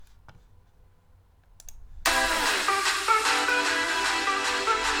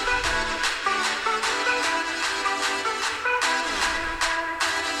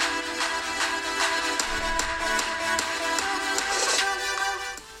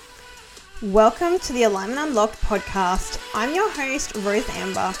Welcome to the Alignment Unlocked podcast. I'm your host, Rose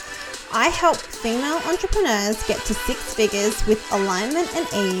Amber. I help female entrepreneurs get to six figures with alignment and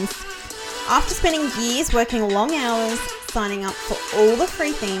ease. After spending years working long hours, signing up for all the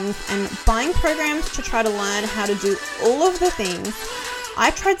free things, and buying programs to try to learn how to do all of the things, I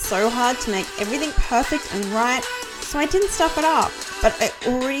tried so hard to make everything perfect and right, so I didn't stuff it up. But I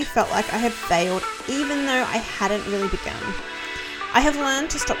already felt like I had failed, even though I hadn't really begun. I have learned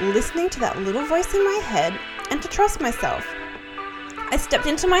to stop listening to that little voice in my head and to trust myself. I stepped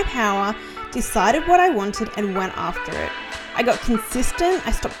into my power, decided what I wanted, and went after it. I got consistent,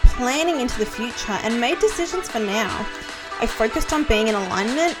 I stopped planning into the future, and made decisions for now. I focused on being in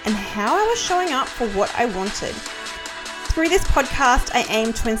alignment and how I was showing up for what I wanted. Through this podcast, I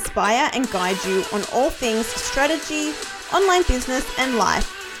aim to inspire and guide you on all things strategy, online business, and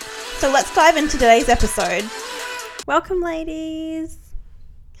life. So let's dive into today's episode. Welcome, ladies.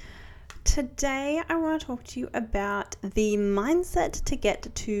 Today, I want to talk to you about the mindset to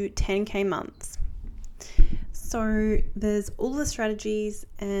get to 10K months. So there's all the strategies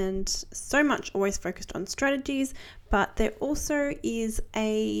and so much always focused on strategies, but there also is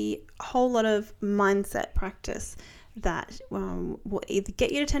a whole lot of mindset practice that will either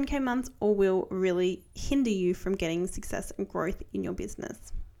get you to 10K months or will really hinder you from getting success and growth in your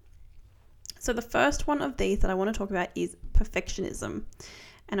business. So the first one of these that I want to talk about is perfectionism.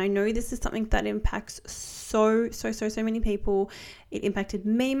 And I know this is something that impacts so many people. It impacted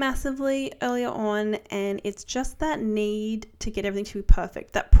me massively earlier on, and it's just that need to get everything to be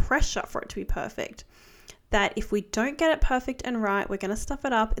perfect, that pressure for it to be perfect. That if we don't get it perfect and right, we're going to stuff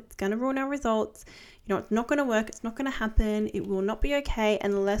it up. It's going to ruin our results. It's not going to work. It's not going to happen. It will not be okay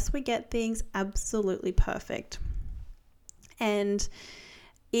unless we get things absolutely perfect. And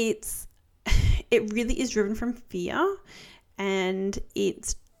it really is driven from fear, and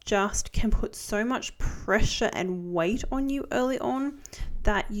it's just can put so much pressure and weight on you early on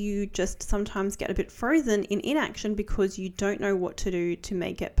that you just sometimes get a bit frozen in inaction because you don't know what to do to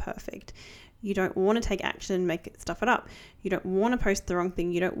make it perfect. You don't want to take action and stuff it up. You don't want to post the wrong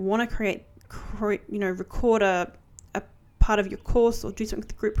thing. You don't want to record a part of your course or do something with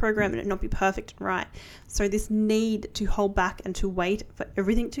the group program and it not be perfect and right. So this need to hold back and to wait for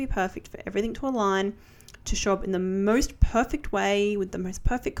everything to be perfect, for everything to align, to show up in the most perfect way with the most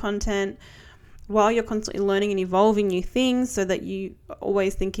perfect content while you're constantly learning and evolving new things so that you are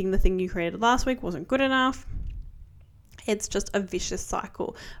always thinking the thing you created last week wasn't good enough. It's just a vicious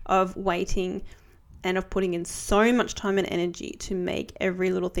cycle of waiting and of putting in so much time and energy to make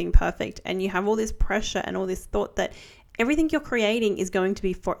every little thing perfect. And you have all this pressure and all this thought that everything you're creating is going to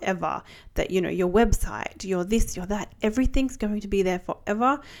be forever, that, your website, your this, your that, everything's going to be there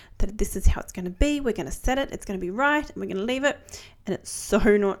forever, that this is how it's going to be. We're going to set it. It's going to be right. And we're going to leave it. And it's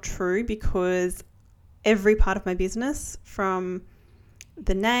so not true, because every part of my business, from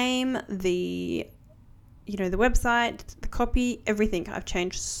the name, the website, the copy, everything, I've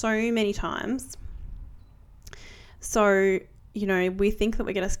changed so many times. So we think that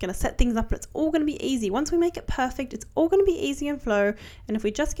we're just going to set things up and it's all going to be easy. Once we make it perfect, it's all going to be easy and flow. And if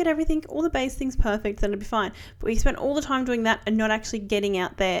we just get everything, all the base things perfect, then it'll be fine. But we spend all the time doing that and not actually getting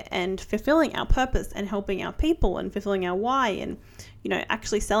out there and fulfilling our purpose and helping our people and fulfilling our why and,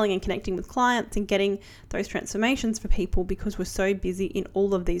 actually selling and connecting with clients and getting those transformations for people, because we're so busy in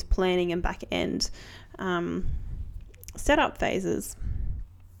all of these planning and back end setup phases.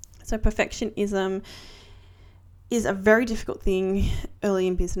 So perfectionism is a very difficult thing early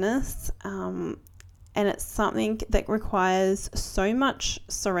in business, and it's something that requires so much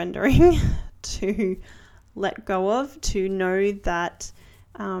surrendering to let go of, to know that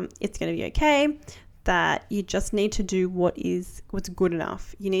it's going to be okay, that you just need to do what's good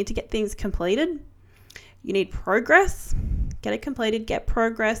enough. You need to get things completed. You need progress. Get it completed, get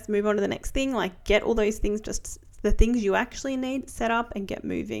progress, move on to the next thing, get all those things, just the things you actually need set up and get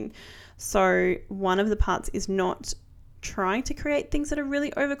moving. So one of the parts is not trying to create things that are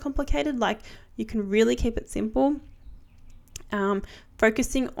really overcomplicated. You can really keep it simple.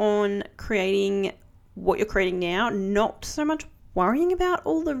 Focusing on creating what you're creating now, not so much worrying about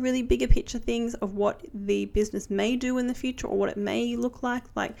all the really bigger picture things of what the business may do in the future or what it may look like.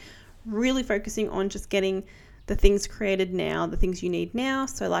 Really focusing on just getting the things created now, the things you need now.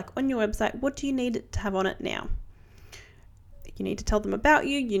 So on your website, what do you need to have on it now? You need to tell them about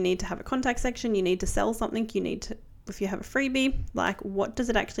you. You need to have a contact section. You need to sell something. You need to, if you have a freebie, what does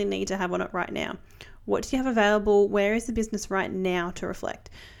it actually need to have on it right now? What do you have available? Where is the business right now to reflect?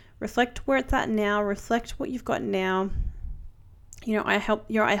 Reflect where it's at now. Reflect what you've got now. Your I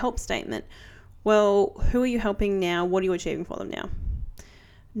help statement. Well, who are you helping now? What are you achieving for them now?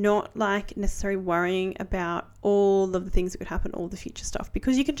 not like necessarily worrying about all of the things that could happen, all the future stuff,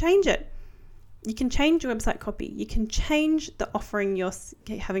 because you can change it. You can change your website copy. You can change the offering you're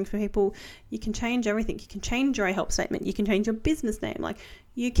having for people. You can change everything. You can change your I help statement. You can change your business name. Like,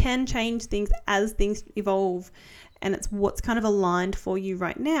 you can change things as things evolve, and it's what's kind of aligned for you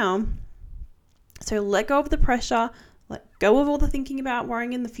right now. So let go of the pressure, let go of all the thinking about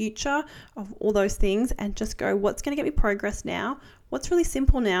worrying in the future of all those things, and just go, what's going to get me progress now? What's really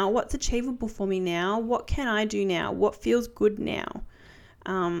simple now? What's achievable for me now? What can I do now? What feels good now?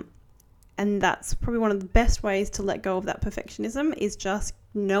 And that's probably one of the best ways to let go of that perfectionism, is just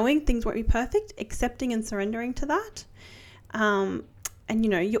knowing things won't be perfect, accepting and surrendering to that. And, you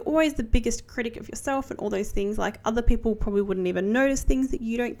know, you're always the biggest critic of yourself and all those things. Like, other people probably wouldn't even notice things that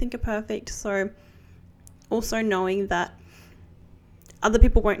you don't think are perfect. So also knowing that other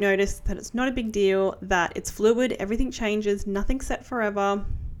people won't notice, that it's not a big deal, that it's fluid, everything changes, nothing's set forever.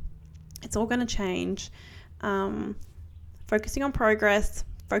 It's all going to change. Focusing on progress,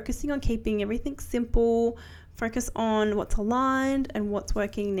 focusing on keeping everything simple, focus on what's aligned and what's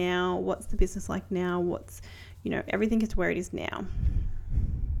working now, what's the business like now, what's, you know, everything is where it is now.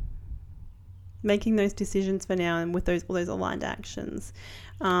 Making those decisions for now and with all those aligned actions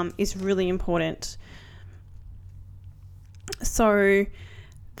is really important. So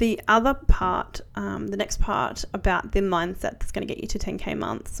the other part, the next part about the mindset that's going to get you to 10K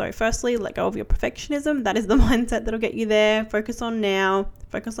months. So firstly, let go of your perfectionism. That is the mindset that'll get you there. Focus on now,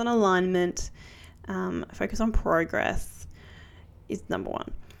 focus on alignment, focus on progress is number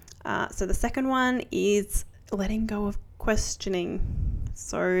one. So the second one is letting go of questioning.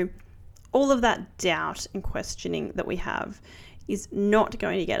 So all of that doubt and questioning that we have is not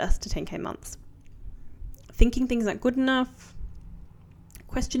going to get us to 10K months. Thinking things aren't good enough,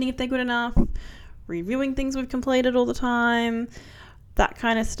 questioning if they're good enough, reviewing things we've completed all the time, that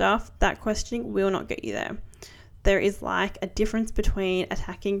kind of stuff, that questioning will not get you there. There is like a difference between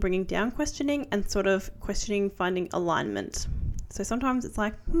attacking, bringing down questioning, and sort of questioning, finding alignment. So sometimes it's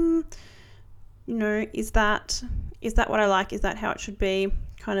like, you know, is that what I like? Is that how it should be?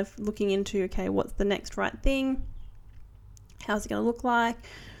 Kind of looking into, okay, what's the next right thing? How's it going to look like?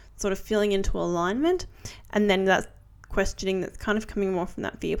 Sort of feeling into alignment. And then that's questioning that's kind of coming more from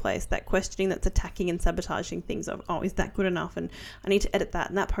that fear place, that questioning that's attacking and sabotaging things of, oh, is that good enough? And I need to edit that,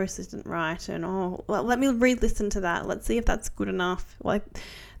 and that post isn't right. And, oh, well, let me re-listen to that. Let's see if that's good enough. Like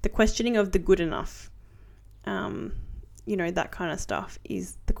the questioning of the good enough, you know, that kind of stuff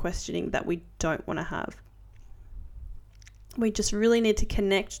is the questioning that we don't want to have. We just really need to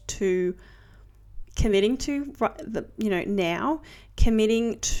connect to committing to now,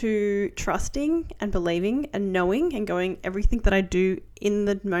 committing to trusting and believing and knowing and going, everything that I do in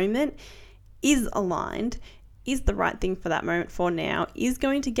the moment is aligned, is the right thing for that moment for now, is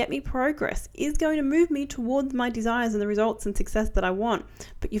going to get me progress, is going to move me towards my desires and the results and success that I want.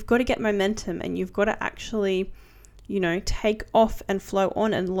 But you've got to get momentum, and you've got to actually, you know, take off and flow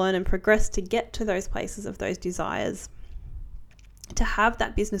on and learn and progress to get to those places of those desires, to have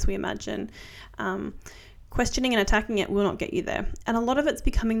that business we imagine. Questioning and attacking it will not get you there. And a lot of it's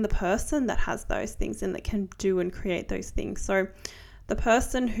becoming the person that has those things and that can do and create those things. So the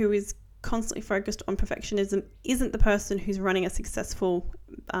person who is constantly focused on perfectionism isn't the person who's running a successful,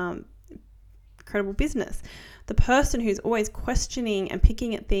 credible business. The person who's always questioning and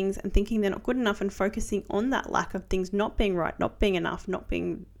picking at things and thinking they're not good enough and focusing on that lack of things not being right, not being enough, not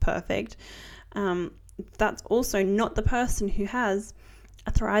being perfect, that's also not the person who has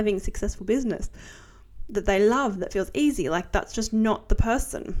a thriving, successful business that they love, that feels easy. Like, that's just not the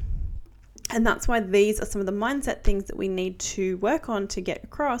person. And that's why these are some of the mindset things that we need to work on to get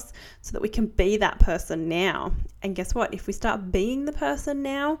across, so that we can be that person now. And guess what? If we start being the person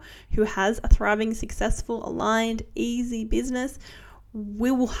now who has a thriving, successful, aligned, easy business, we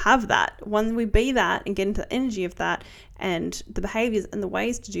will have that. When we be that and get into the energy of that and the behaviors and the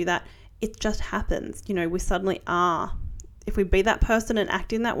ways to do that, it just happens. You know, we suddenly are. If we be that person and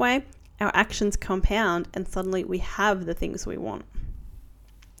act in that way, our actions compound and suddenly we have the things we want.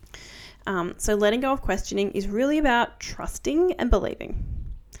 So letting go of questioning is really about trusting and believing.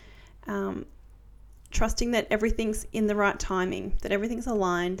 Trusting that everything's in the right timing, that everything's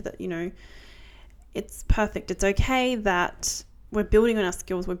aligned, that, you know, it's perfect. It's okay, that we're building on our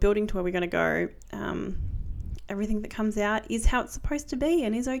skills. We're building to where we're going to go. Everything that comes out is how it's supposed to be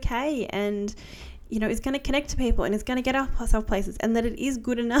and is okay. And, you know, it's going to connect to people and it's going to get ourselves places, and that it is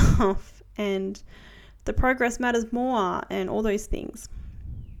good enough and the progress matters more and all those things.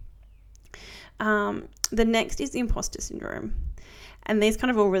 The next is imposter syndrome. And these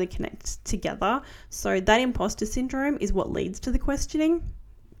kind of all really connect together. So that imposter syndrome is what leads to the questioning.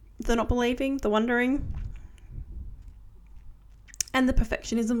 the not believing, the wondering. And the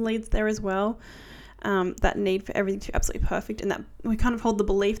perfectionism leads there as well. That need for everything to be absolutely perfect, and that we kind of hold the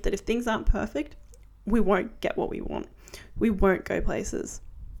belief that if things aren't perfect, we won't get what we want. We won't go places.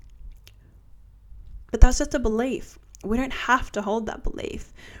 But that's just a belief. We don't have to hold that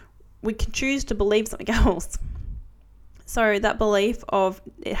belief. We can choose to believe something else. So that belief of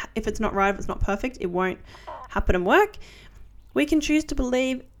if it's not right, if it's not perfect, it won't happen and work. We can choose to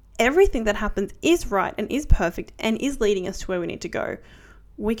believe everything that happens is right and is perfect and is leading us to where we need to go.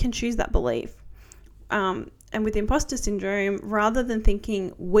 We can choose that belief. And with imposter syndrome, rather than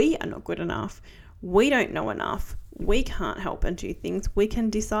thinking we are not good enough, we don't know enough, we can't help and do things, we can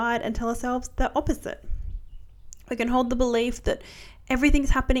decide and tell ourselves the opposite. We can hold the belief that everything's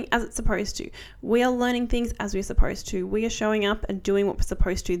happening as it's supposed to. We are learning things as we're supposed to. We are showing up and doing what we're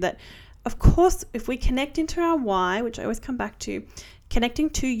supposed to. That, of course, if we connect into our why, which I always come back to, connecting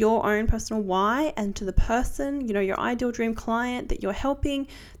to your own personal why and to the person, your ideal dream client that you're helping,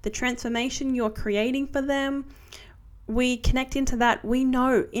 the transformation you're creating for them, we connect into that. We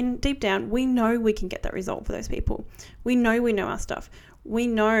know deep down, we know we can get that result for those people. We know our stuff. We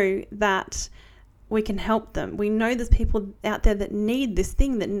know that we can help them. We know there's people out there that need this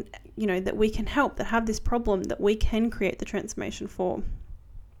thing that we can help, that have this problem that we can create the transformation for.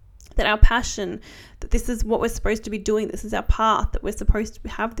 That our passion, that this is what we're supposed to be doing, this is our path, that we're supposed to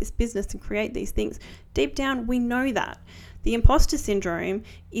have this business and create these things. Deep down, we know that. The imposter syndrome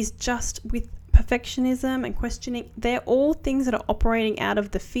is just with perfectionism and questioning. They're all things that are operating out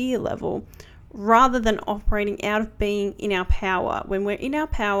of the fear level rather than operating out of being in our power. When we're in our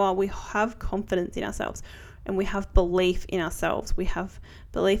power, we have confidence in ourselves and we have belief in ourselves. We have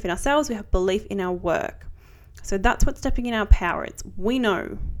belief in ourselves, we have belief in our work. So that's what's stepping in our power. It's we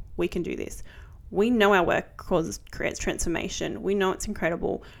know we can do this. We know our work creates transformation. We know it's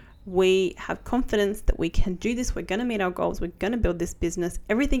incredible. We have confidence that we can do this. We're going to meet our goals. We're going to build this business.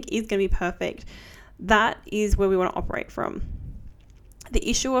 Everything is going to be perfect. That is where we want to operate from. The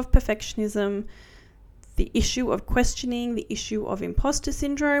issue of perfectionism, the issue of questioning, the issue of imposter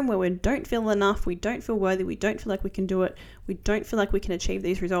syndrome, where we don't feel enough, we don't feel worthy, we don't feel like we can do it, we don't feel like we can achieve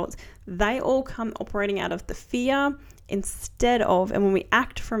these results, they all come operating out of the fear instead of, and when we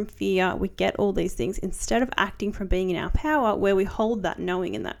act from fear, we get all these things instead of acting from being in our power, where we hold that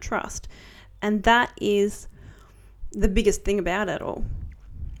knowing and that trust. And that is the biggest thing about it all.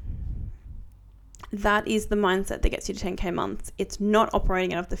 That is the mindset that gets you to 10K months. It's not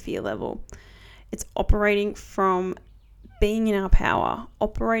operating out of the fear level. It's operating from being in our power,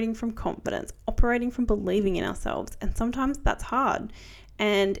 operating from confidence, operating from believing in ourselves. And sometimes that's hard.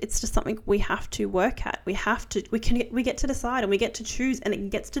 And it's just something we have to work at. We get to decide and we get to choose, and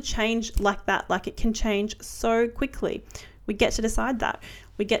it gets to change like that. Like it can change so quickly. We get to decide that.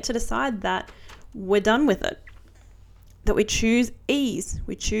 We get to decide that we're done with it. That we choose ease,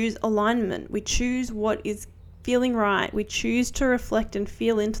 we choose alignment, we choose what is feeling right, we choose to reflect and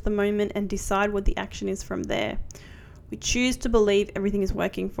feel into the moment and decide what the action is from there. We choose to believe everything is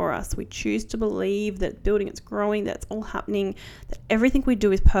working for us. We choose to believe that building is growing, that it's all happening, that everything we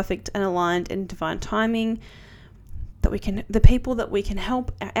do is perfect and aligned in divine timing, that the people that we can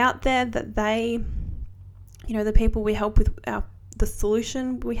help are out there, that they, the people we help with the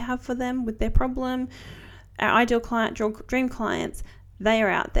solution we have for them with their problem, our ideal client, dream clients, they are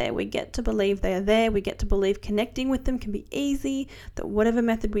out there. We get to believe they are there. We get to believe connecting with them can be easy, that whatever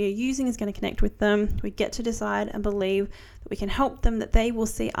method we are using is going to connect with them. We get to decide and believe that we can help them, that they will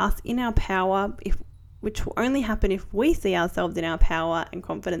see us in our power, which will only happen if we see ourselves in our power and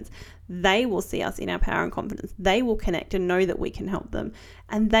confidence. They will see us in our power and confidence. They will connect and know that we can help them,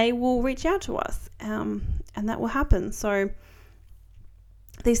 and they will reach out to us, and that will happen. So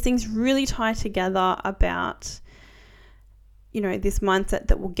these things really tie together about, this mindset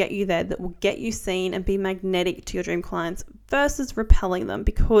that will get you there, that will get you seen and be magnetic to your dream clients versus repelling them.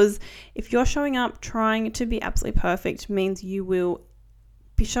 Because if you're showing up trying to be absolutely perfect, means you will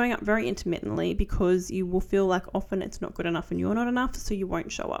be showing up very intermittently, because you will feel like often it's not good enough and you're not enough, so you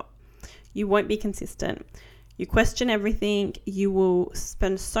won't show up. You won't be consistent. You question everything. You will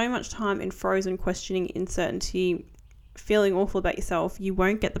spend so much time in frozen questioning, uncertainty, feeling awful about yourself. You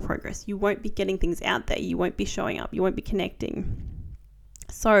won't get the progress. You won't be getting things out there. You won't be showing up. You won't be connecting.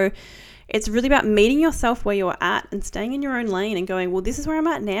 So it's really about meeting yourself where you're at and staying in your own lane and going, well, this is where I'm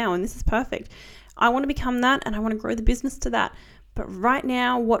at now and this is perfect. I want to become that and I want to grow the business to that. But right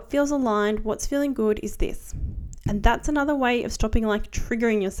now, what feels aligned, what's feeling good is this. And that's another way of stopping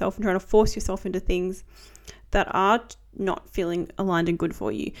triggering yourself and trying to force yourself into things that are not feeling aligned and good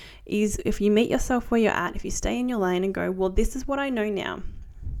for you, is if you meet yourself where you're at, if you stay in your lane and go, well, this is what I know now.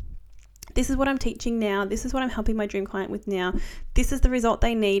 This is what I'm teaching now. This is what I'm helping my dream client with now. This is the result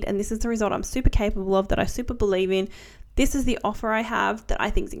they need, and this is the result I'm super capable of, that I super believe in. This is the offer I have that I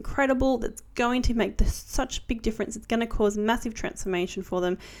think is incredible, that's going to make such big difference. It's going to cause massive transformation for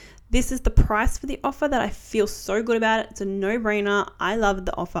them. This is the price for the offer that I feel so good about it. It's a no-brainer. I love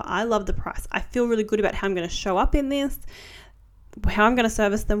the offer. I love the price. I feel really good about how I'm going to show up in this, how I'm going to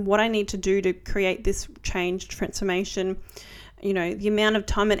service them, what I need to do to create this change, transformation, the amount of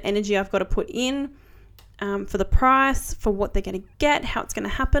time and energy I've got to put in for the price, for what they're going to get, how it's going to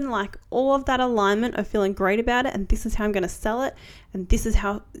happen, like all of that alignment of feeling great about it. And this is how I'm going to sell it. And this is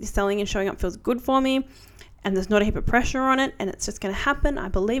how selling and showing up feels good for me. And there's not a heap of pressure on it. And it's just going to happen. I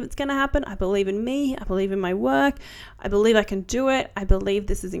believe it's going to happen. I believe in me. I believe in my work. I believe I can do it. I believe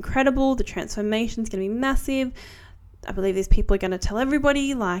this is incredible. The transformation is going to be massive. I believe these people are going to tell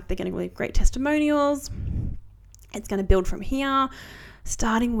everybody, like they're going to leave great testimonials. It's going to build from here,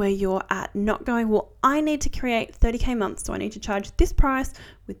 starting where you're at, not going, well, I need to create 30K months, so I need to charge this price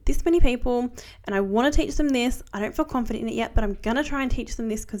with this many people, and I want to teach them this. I don't feel confident in it yet, but I'm going to try and teach them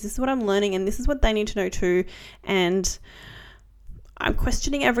this because this is what I'm learning and this is what they need to know too. And I'm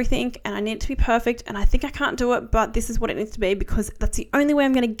questioning everything and I need it to be perfect and I think I can't do it, but this is what it needs to be because that's the only way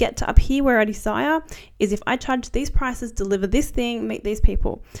I'm going to get to up here where I desire, is if I charge these prices, deliver this thing, meet these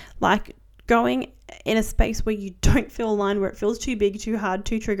people. Like going in a space where you don't feel aligned, where it feels too big, too hard,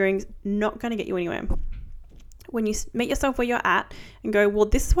 too triggering, not going to get you anywhere. When you meet yourself where you're at and go, well,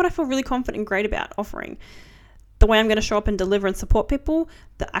 this is what I feel really confident and great about offering. The way I'm going to show up and deliver and support people,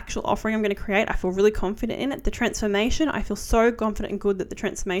 the actual offering I'm going to create, I feel really confident in it. The transformation, I feel so confident and good that the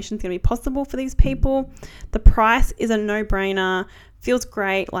transformation is going to be possible for these people. The price is a no-brainer, feels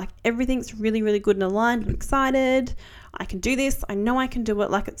great, like everything's really, really good and aligned. I'm excited. I can do this. I know I can do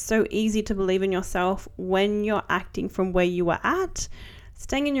it. Like it's so easy to believe in yourself when you're acting from where you are at,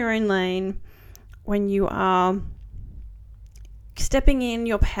 staying in your own lane, when you are stepping in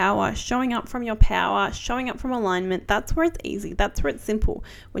your power, showing up from your power, showing up from alignment. That's where it's easy. That's where it's simple.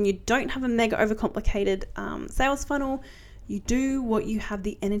 When you don't have a mega overcomplicated sales funnel, you do what you have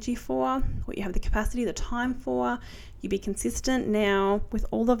the energy for, what you have the capacity, the time for. You be consistent now with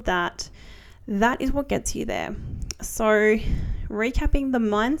all of that. That is what gets you there. So recapping, the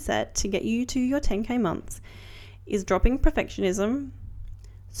mindset to get you to your 10K months is dropping perfectionism,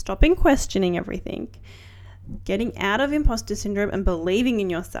 stopping questioning everything, getting out of imposter syndrome and believing in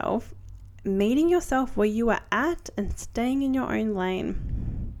yourself, meeting yourself where you are at and staying in your own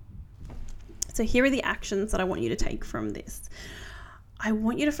lane. So here are the actions that I want you to take from this. I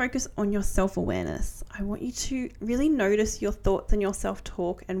want you to focus on your self-awareness. I want you to really notice your thoughts and your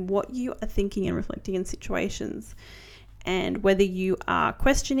self-talk and what you are thinking and reflecting in situations. And whether you are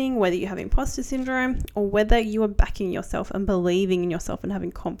questioning, whether you have imposter syndrome, or whether you are backing yourself and believing in yourself and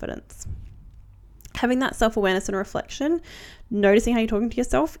having confidence. Having that self-awareness and reflection, noticing how you're talking to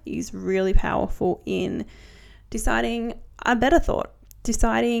yourself is really powerful in deciding a better thought,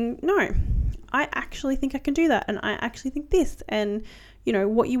 deciding, no, I actually think I can do that. And I actually think this, and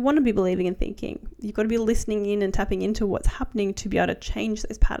what you want to be believing and thinking. You've got to be listening in and tapping into what's happening to be able to change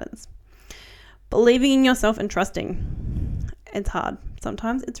those patterns. Believing in yourself and trusting. It's hard.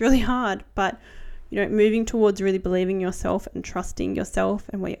 Sometimes it's really hard, but moving towards really believing in yourself and trusting yourself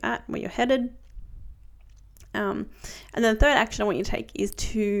and where you're at, where you're headed. And then the third action I want you to take is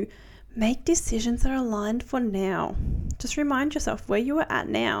to make decisions that are aligned for now. Just remind yourself where you are at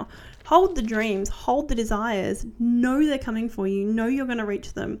now. Hold the dreams, hold the desires, know they're coming for you, know you're going to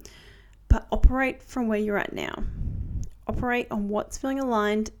reach them, but operate from where you're at now. Operate on what's feeling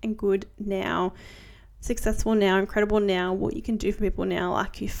aligned and good now, successful now, incredible now, what you can do for people now.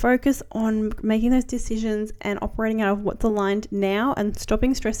 Like you focus on making those decisions and operating out of what's aligned now and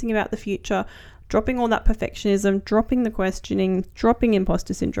stopping stressing about the future, dropping all that perfectionism, dropping the questioning, dropping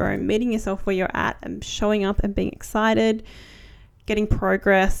imposter syndrome, meeting yourself where you're at and showing up and being excited, getting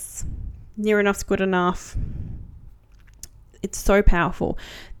progress. Near enough's good enough. It's so powerful.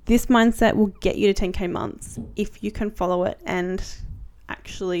 This mindset will get you to 10K months if you can follow it and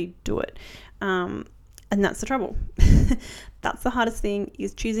actually do it. And that's the trouble. That's the hardest thing,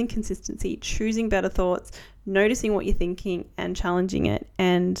 is choosing consistency, choosing better thoughts, noticing what you're thinking and challenging it.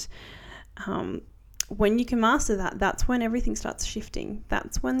 And when you can master that, that's when everything starts shifting.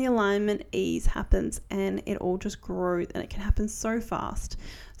 That's when the alignment ease happens and it all just grows, and it can happen so fast.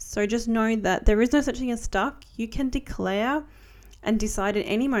 So just know that there is no such thing as stuck. You can declare and decide at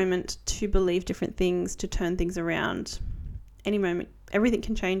any moment to believe different things, to turn things around. Any moment. Everything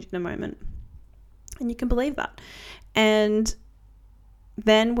can change in a moment. And you can believe that. And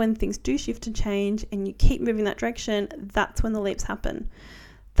then when things do shift and change and you keep moving that direction, that's when the leaps happen.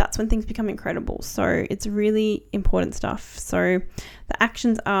 that's when things become incredible. So it's really important stuff. So the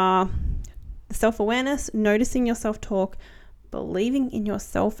actions are the self-awareness, noticing your self-talk, believing in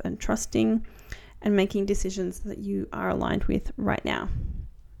yourself and trusting, and making decisions that you are aligned with right now.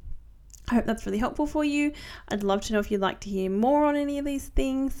 I hope that's really helpful for you. I'd love to know if you'd like to hear more on any of these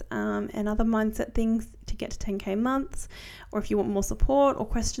things and other mindset things to get to 10K months, or if you want more support or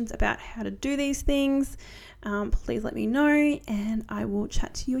questions about how to do these things, please let me know, and I will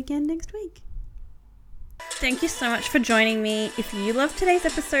chat to you again next week. Thank you so much for joining me. If you loved today's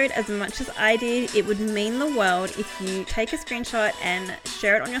episode as much as I did, it would mean the world if you take a screenshot and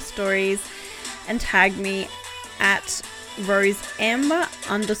share it on your stories and tag me at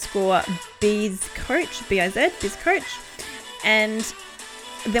roseamber_bizcoach, B-I-Z, bizcoach. And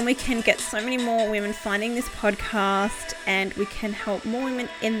then we can get so many more women finding this podcast, and we can help more women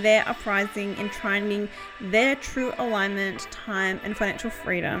in their uprising and finding their true alignment, time, and financial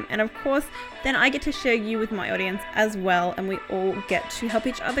freedom. And of course, then I get to share you with my audience as well, and we all get to help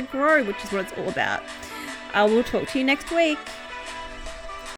each other grow, which is what it's all about. I will talk to you next week.